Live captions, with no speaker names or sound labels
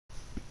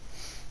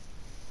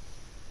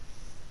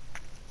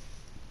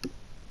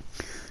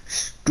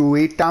do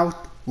it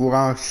out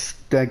was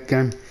the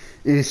game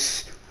is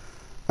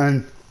an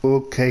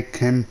okay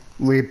game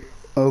with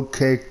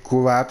okay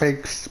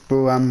graphics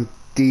from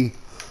the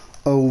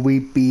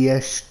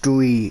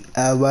OVPS3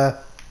 era,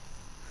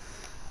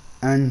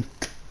 and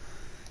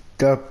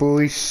the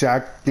voice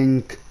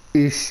acting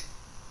is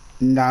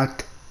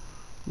not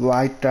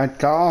right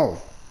at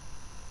all.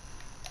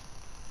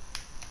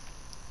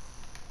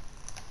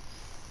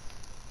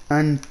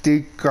 And the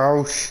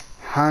girls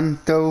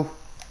handle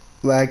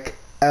like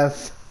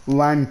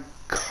F1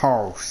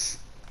 cars.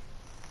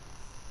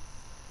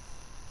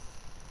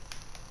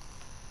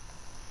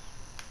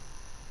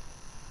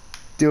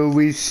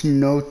 There is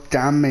no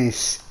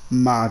damage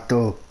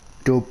model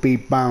to be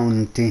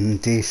found in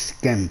this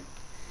game.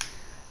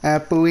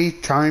 Every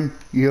time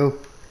you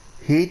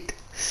hit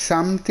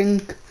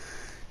something,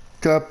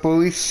 the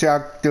voice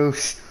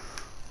actors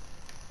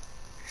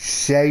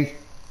say,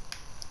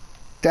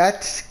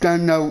 "That's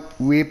gonna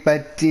rip a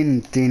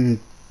dent in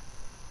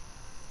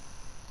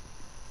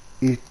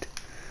it."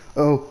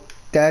 Oh,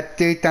 that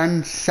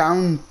didn't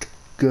sound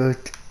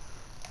good.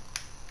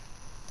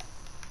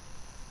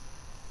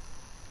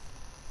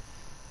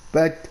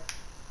 But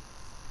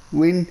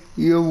when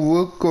you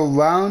look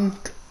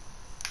around,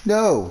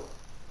 no,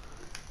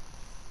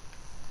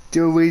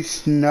 there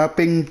is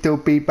nothing to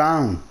be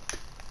found.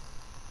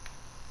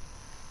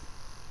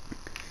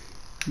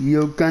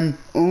 You can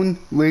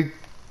only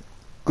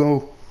go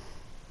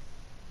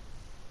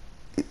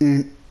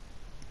in,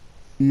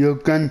 you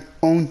can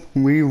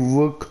only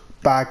look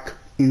back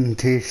in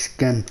this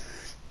game.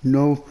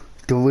 No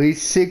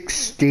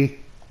 360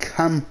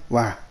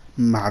 camera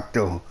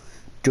model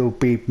to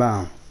be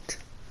found.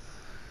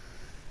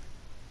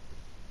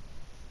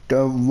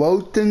 The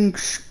loading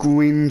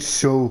screen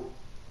so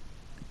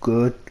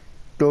good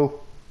though.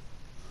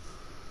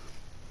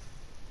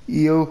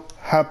 You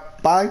have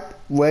 5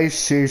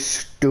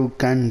 ways to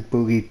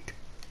complete.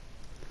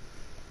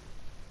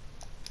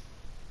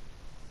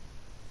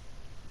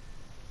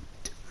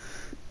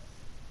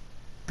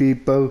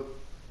 People,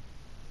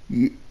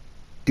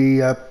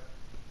 the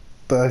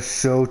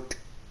episode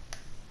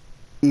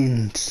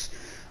ends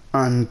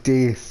on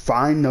the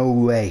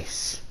final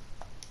race.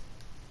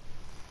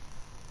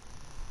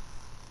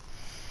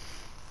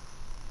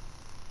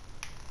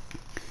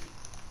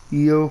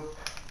 You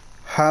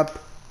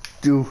have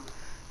to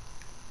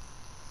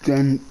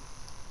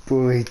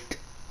complete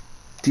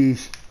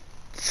these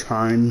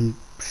times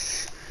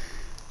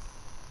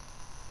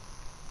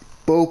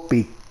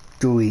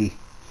perfectly.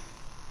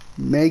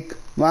 Make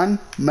one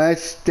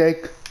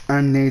mistake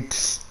and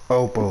it's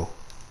over.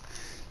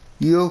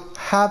 You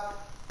have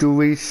to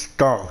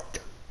restart.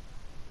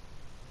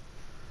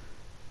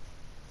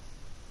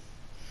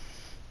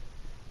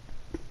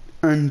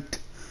 And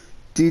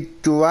the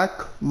drag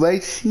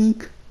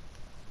racing,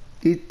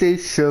 it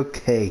is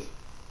okay.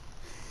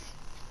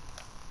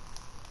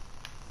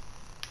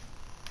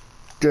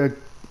 The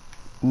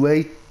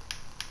way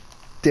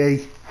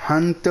they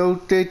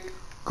handled it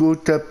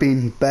could have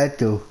been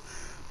better,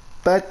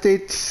 but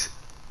it's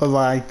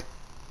alright.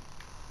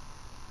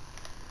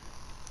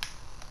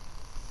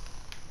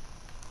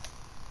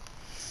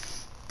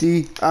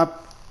 The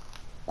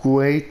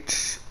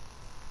upgrades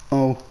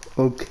are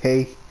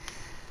okay.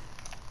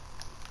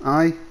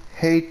 I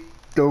hate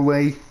the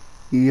way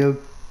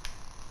you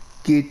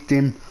get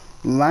them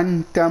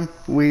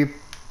randomly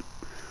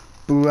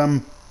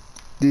from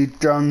the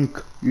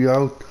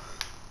junkyard,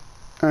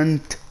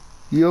 and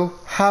you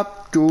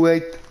have to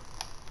wait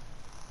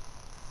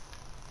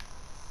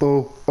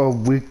for a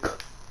week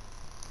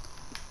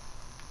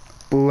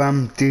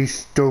from the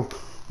store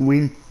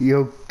when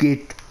you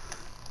get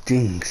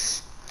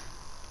things,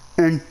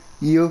 and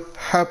you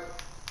have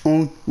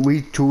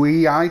only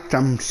 3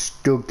 items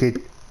to get,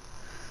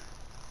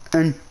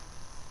 and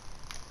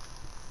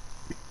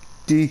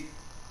the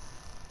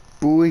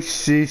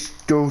voices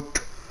don't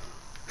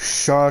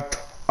shut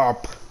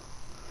up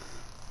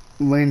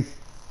when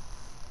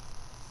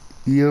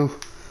you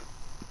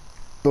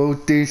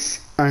purchase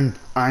an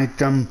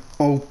item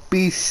or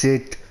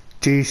visit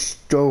the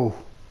store.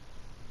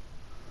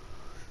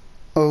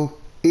 Or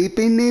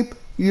even if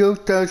you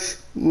just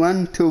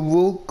want to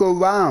walk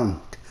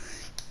around,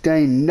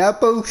 they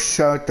never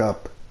shut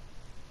up.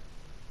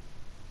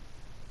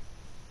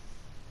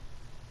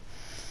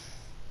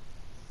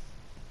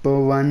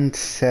 For 1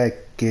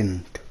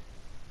 second.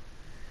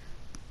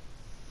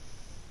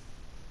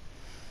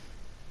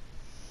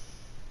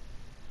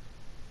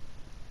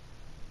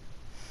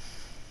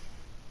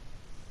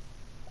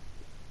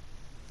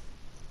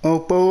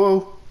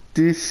 Overall,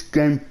 this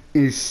game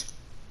is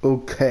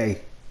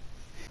okay.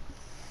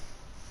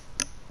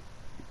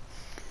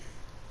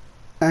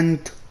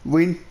 And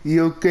when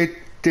you get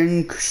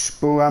things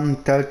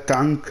from the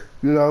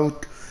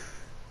download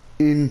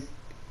in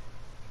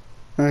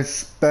a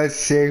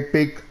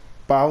specific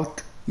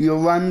part you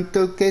want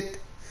to get,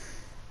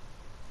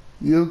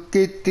 you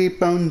get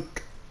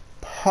different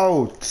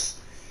parts.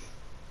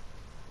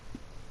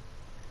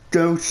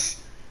 Those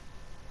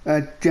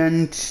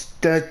agents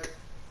that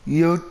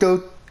you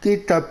don't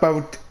get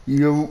about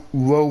you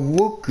were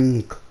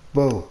looking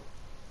for.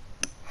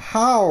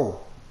 How?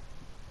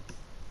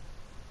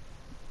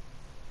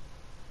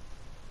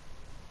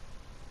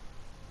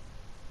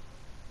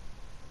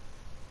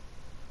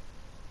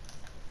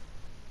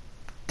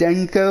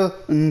 Thank you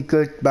and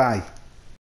goodbye.